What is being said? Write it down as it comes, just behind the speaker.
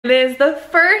It is the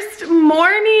first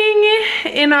morning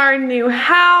in our new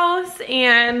house,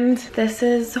 and this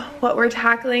is what we're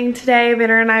tackling today.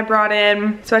 Banner and I brought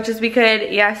in as much as we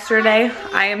could yesterday.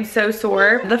 I am so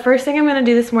sore. The first thing I'm gonna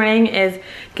do this morning is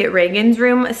get Reagan's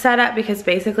room set up because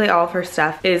basically all of her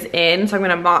stuff is in. So I'm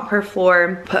gonna mop her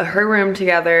floor, put her room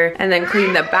together, and then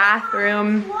clean the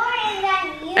bathroom.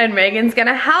 And Reagan's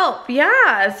gonna help,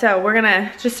 yeah. So we're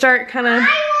gonna just start kind of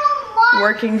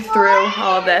working through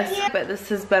all of this. But this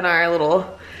has been our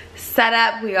little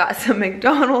setup. We got some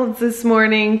McDonald's this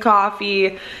morning,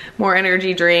 coffee, more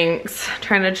energy drinks,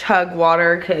 trying to chug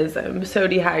water because I'm so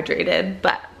dehydrated.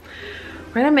 But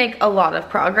we're gonna make a lot of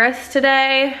progress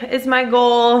today is my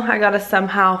goal. I gotta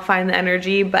somehow find the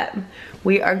energy, but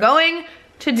we are going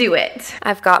to do it.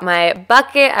 I've got my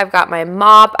bucket, I've got my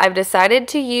mop. I've decided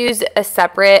to use a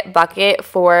separate bucket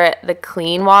for the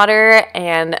clean water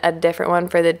and a different one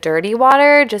for the dirty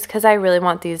water, just because I really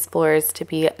want these floors to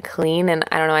be clean. And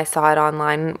I don't know, I saw it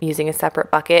online using a separate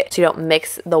bucket so you don't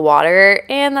mix the water,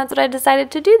 and that's what I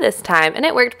decided to do this time, and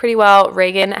it worked pretty well.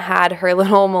 Reagan had her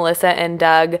little Melissa and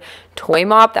Doug toy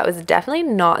mop that was definitely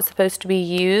not supposed to be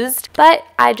used, but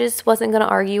I just wasn't gonna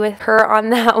argue with her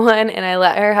on that one, and I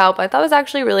let her help. I thought it was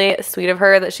actually really sweet of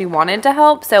her that she wanted to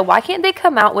help. So why can't they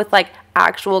come out with like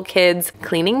actual kids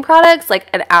cleaning products, like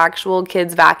an actual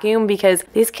kids vacuum? Because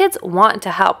these kids want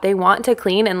to help, they want to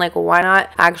clean, and like why not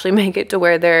actually make it to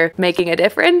where they're making a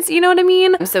difference, you know what I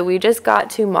mean? So we just got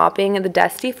to mopping the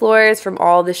dusty floors from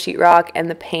all the sheetrock and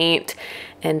the paint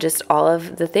and just all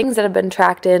of the things that have been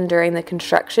tracked in during the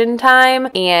construction time.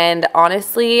 And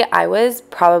honestly, I was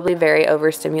probably very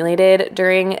overstimulated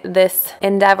during this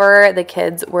endeavor. The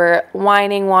kids were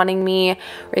whining, wanting me.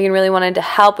 Reagan really wanted to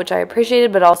help, which I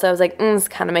appreciated, but also I was like, it's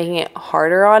kind of making it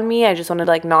harder on me. I just wanted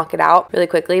to like knock it out really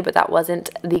quickly, but that wasn't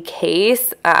the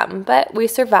case. But we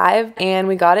survived and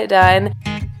we got it done.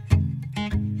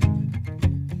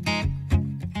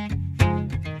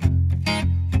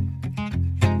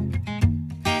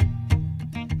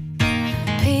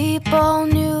 People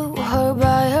knew her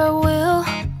by her will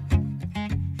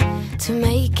to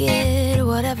make it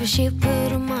whatever she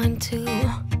put her mind to.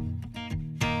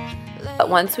 But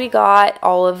once we got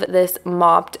all of this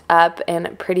mopped up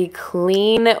and pretty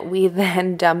clean, we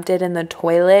then dumped it in the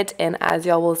toilet, and as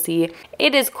y'all will see,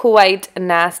 it is quite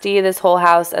nasty. This whole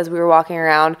house, as we were walking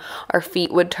around, our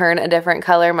feet would turn a different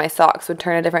color, my socks would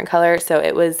turn a different color, so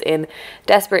it was in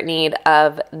desperate need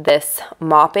of this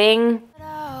mopping.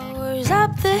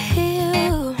 Up the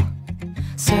hill,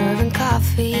 serving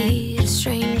coffee to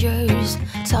strangers,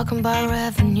 talking about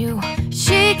revenue.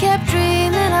 She kept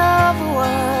dreaming of a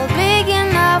world big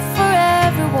enough for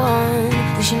everyone,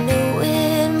 but she knew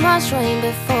it must rain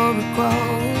before it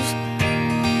grows.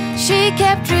 She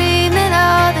kept dreaming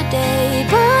of the day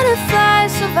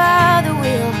butterflies survived the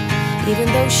wheel, even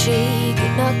though she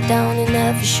got knocked down and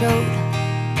never showed.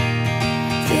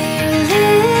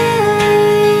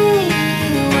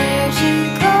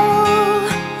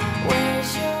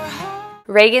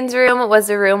 Reagan's room was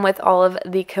a room with all of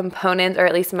the components, or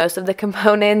at least most of the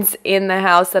components in the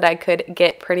house that I could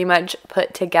get pretty much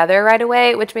put together right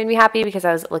away, which made me happy because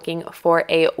I was looking for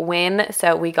a win.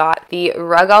 So we got the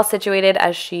rug all situated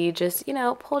as she just, you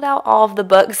know, pulled out all of the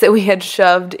books that we had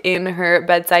shoved in her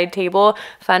bedside table.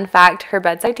 Fun fact, her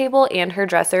bedside table and her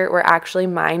dresser were actually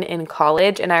mine in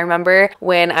college. And I remember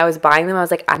when I was buying them, I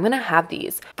was like, I'm gonna have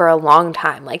these for a long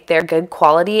time. Like, they're good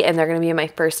quality and they're gonna be in my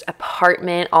first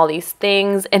apartment, all these things.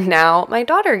 And now my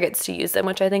daughter gets to use them,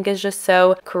 which I think is just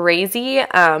so crazy.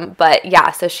 But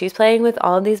yeah, so she's playing with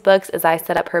all of these books as I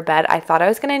set up her bed. I thought I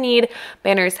was gonna need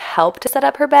Banner's help to set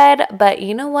up her bed, but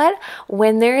you know what?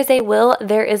 When there is a will,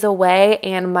 there is a way,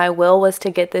 and my will was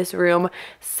to get this room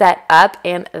set up,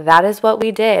 and that is what we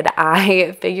did.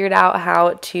 I figured out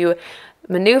how to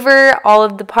maneuver all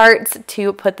of the parts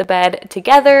to put the bed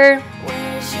together.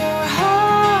 Where's your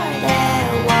heart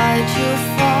at? Why'd you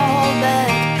fall back?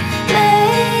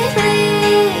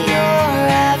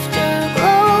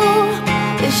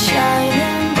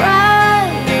 Shining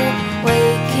brighter,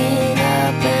 waking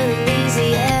up an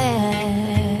easy egg.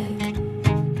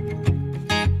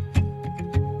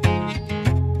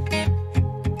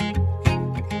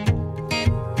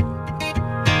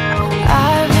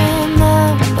 I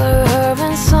remember her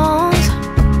in songs,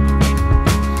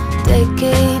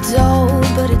 decades old,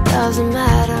 but it doesn't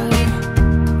matter.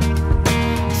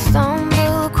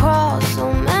 Stumble across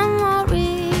so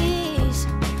memories,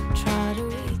 try to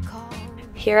recall.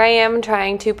 Here I am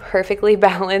trying to perfectly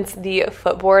balance the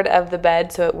footboard of the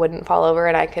bed so it wouldn't fall over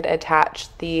and I could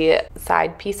attach the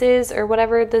side pieces or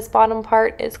whatever this bottom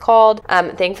part is called.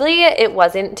 Thankfully it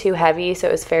wasn't too heavy, so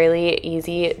it was fairly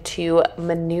easy to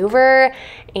maneuver.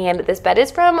 And this bed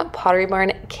is from Pottery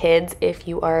Barn Kids, if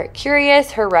you are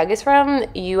curious. Her rug is from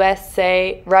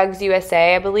Rugs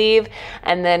USA, I believe.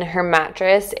 And then her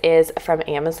mattress is from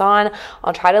Amazon.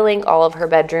 I'll try to link all of her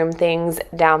bedroom things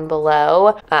down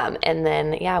below. And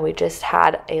then, yeah, we just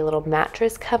had a little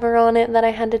mattress cover on it that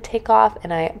I had to take off,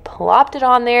 and I plopped it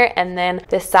on there. And then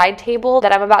the side table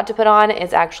that I'm about to put on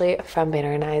is actually from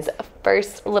Banner and I's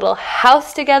first little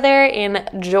house together in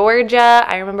Georgia.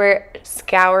 I remember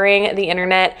scouring the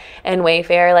internet and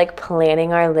Wayfair, like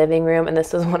planning our living room, and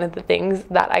this was one of the things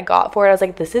that I got for it. I was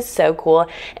like, this is so cool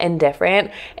and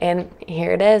different, and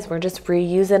here it is. We're just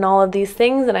reusing all of these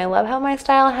things, and I love how my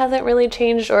style hasn't really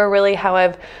changed, or really how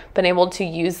I've been able to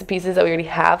use the pieces that we already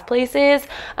have places.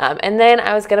 And then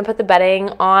I was gonna put the bedding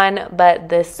on, but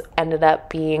this ended up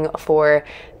being for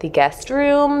the guest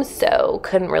room, so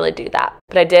couldn't really do that.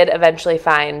 But I did eventually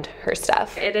find her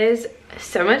stuff. It is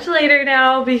so much later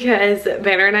now because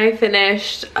Banner and I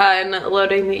finished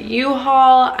unloading the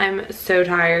U-Haul. I'm so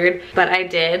tired, but I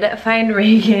did find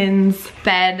Reagan's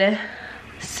bed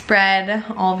spread,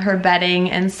 all of her bedding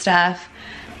and stuff.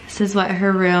 This is what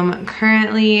her room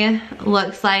currently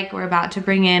looks like. We're about to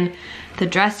bring in the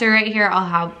dresser right here.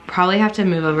 I'll probably have to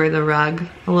move over the rug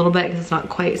a little bit because it's not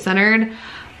quite centered,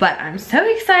 but I'm so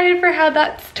excited for how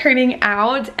that's turning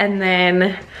out. And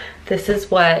then this is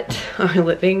what our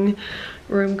living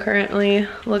room currently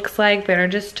looks like. Banner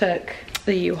just took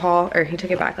the U-Haul, or he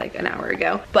took it back like an hour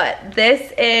ago. But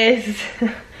this is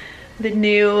the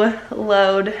new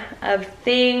load of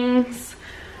things.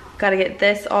 Gotta get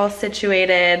this all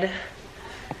situated.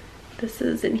 This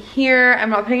is in here. I'm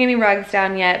not putting any rugs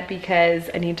down yet because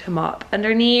I need to mop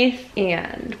underneath.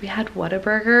 And we had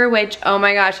Whataburger, which, oh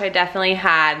my gosh, I definitely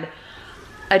had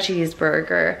a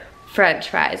cheeseburger, French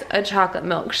fries, a chocolate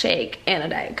milkshake, and a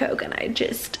Diet Coke, and I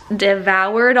just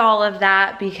devoured all of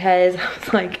that because I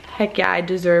was like, heck yeah, I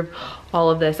deserve all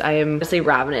of this. I am honestly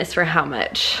ravenous for how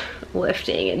much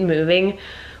lifting and moving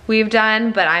we've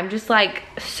done, but I'm just like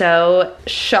so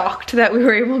shocked that we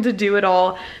were able to do it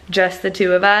all, just the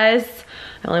two of us.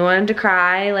 I only wanted to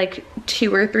cry like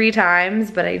 2 or 3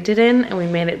 times, but I didn't, and we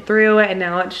made it through, and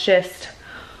now it's just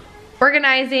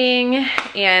organizing.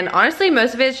 And honestly,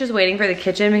 most of it's just waiting for the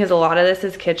kitchen because a lot of this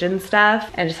is kitchen stuff,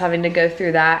 and just having to go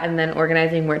through that and then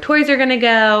organizing where toys are gonna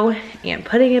go and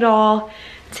putting it all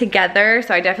together.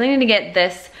 So I definitely need to get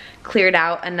this cleared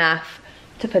out enough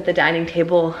to put the dining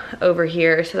table over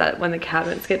here so that when the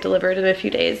cabinets get delivered in a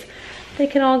few days, they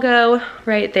can all go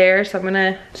right there. So I'm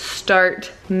gonna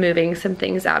start moving some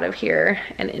things out of here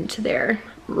and into their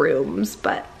rooms,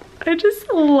 but I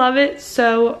just love it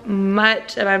so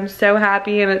much and I'm so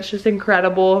happy, and it's just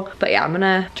incredible. But yeah, I'm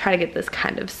gonna try to get this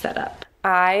kind of set up.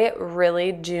 I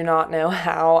really do not know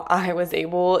how I was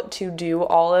able to do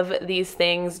all of these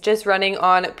things just running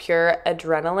on pure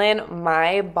adrenaline.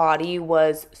 My body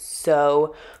was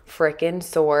so freaking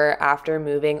sore after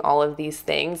moving all of these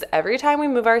things. Every time we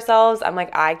move ourselves, I'm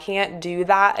like, I can't do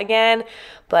that again.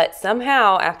 But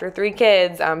somehow, after 3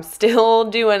 kids, I'm still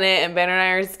doing it, and Banner and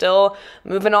I are still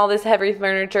moving all this heavy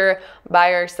furniture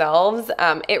by ourselves.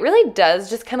 It really does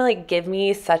just kind of like give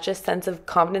me such a sense of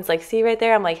confidence. Like, see right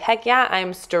there, I'm like, heck yeah,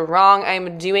 I'm strong.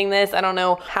 I'm doing this. I don't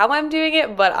know how I'm doing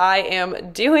it, but I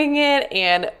am doing it.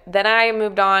 And then I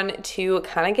moved on to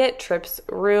kind of get Tripp's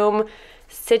room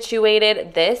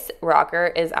situated. This rocker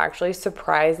is actually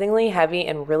surprisingly heavy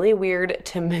and really weird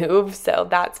to move, so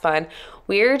that's fun.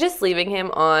 We're just leaving him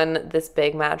on this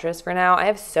big mattress for now. I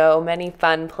have so many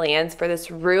fun plans for this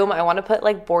room. I want to put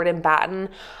like board and batten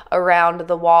around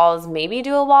the walls, maybe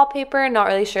do a wallpaper, not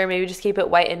really sure, maybe just keep it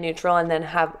white and neutral and then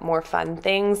have more fun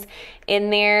things in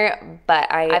there.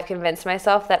 But I've convinced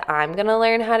myself that I'm gonna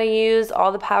learn how to use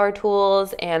all the power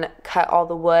tools and cut all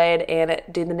the wood and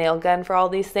do the nail gun for all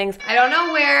these things. I don't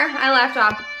know where I left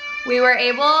off. We were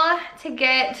able to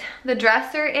get the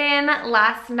dresser in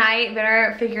last night.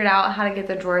 Banner figured out how to get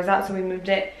the drawers out, so we moved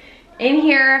it in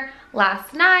here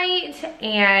last night.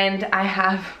 And I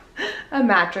have a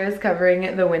mattress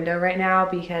covering the window right now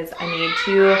because I need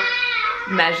to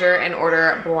measure and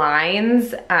order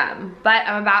blinds. But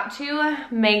I'm about to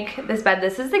make this bed.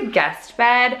 This is the guest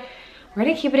bed. We're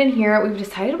gonna keep it in here. We've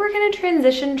decided we're gonna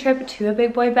transition Tripp to a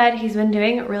big boy bed. He's been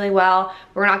doing really well.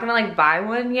 We're not gonna like buy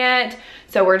one yet.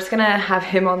 So we're just gonna have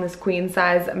him on this queen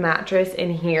size mattress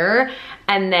in here.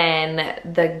 And then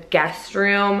the guest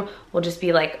room will just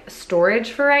be like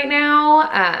storage for right now.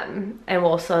 And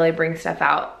we'll slowly bring stuff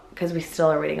out because we still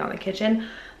are waiting on the kitchen.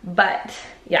 But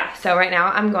yeah, so right now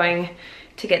I'm going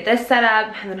to get this set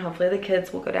up, and then hopefully the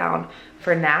kids will go down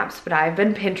for naps. But I've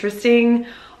been Pinteresting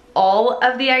all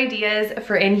of the ideas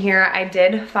for in here. I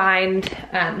did find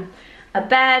a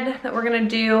bed that we're gonna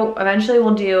do. Eventually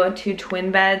we'll do 2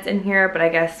 twin beds in here, but I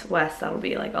guess Wes, that'll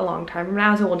be like a long time from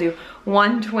now. So we'll do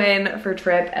 1 twin for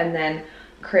Trip, and then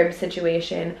crib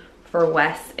situation for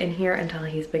Wes in here until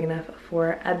he's big enough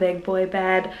for a big boy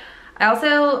bed. I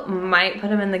also might put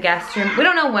him in the guest room. We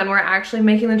don't know when we're actually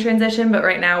making the transition, but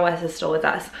right now Wes is still with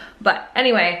us. But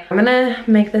anyway, I'm gonna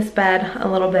make this bed a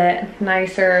little bit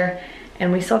nicer,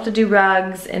 and we still have to do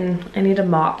rugs, and I need to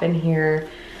mop in here.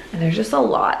 And there's just a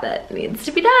lot that needs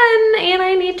to be done, and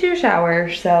I need to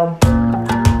shower, so.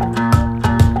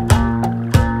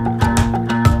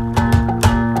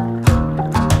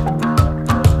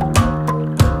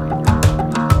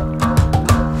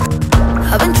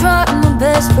 I've been trying my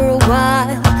best for a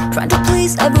while, trying to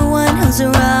please everyone who's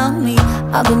around me.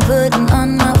 I've been putting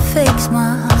on a fake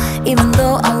smile, even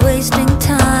though I'm wasting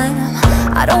time.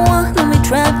 I don't want to be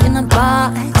trapped in a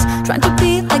box, trying to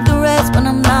be like the rest but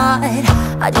I'm not.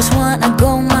 I just wanna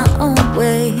go my own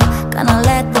way, gonna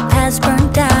let the past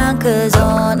burn down. Cause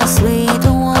honestly,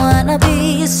 don't wanna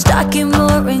be stuck in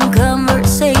boring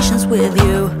conversations with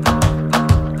you.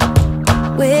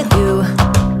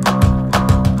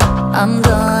 I'm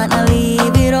gonna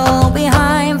leave it all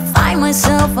behind, find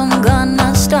myself, I'm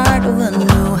gonna start over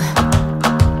new.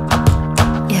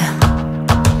 Yeah,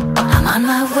 I'm on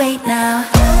my way now.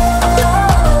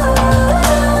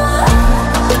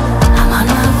 I'm on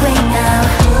my way now.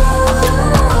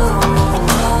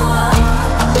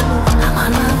 I'm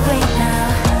on my way now.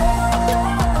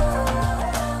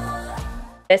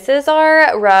 This is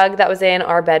our rug that was in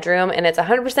our bedroom, and it's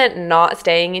 100% not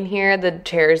staying in here. The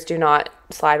chairs do not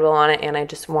slide well on it, and I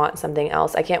just want something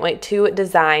else. I can't wait to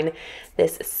design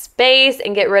this space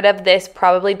and get rid of this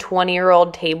probably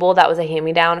 20-year-old table that was a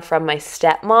hand-me-down from my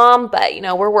stepmom, but you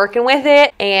know, we're working with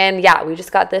it. And yeah, we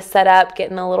just got this set up,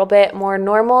 getting a little bit more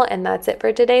normal, and that's it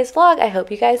for today's vlog. I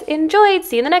hope you guys enjoyed.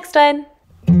 See you in the next one.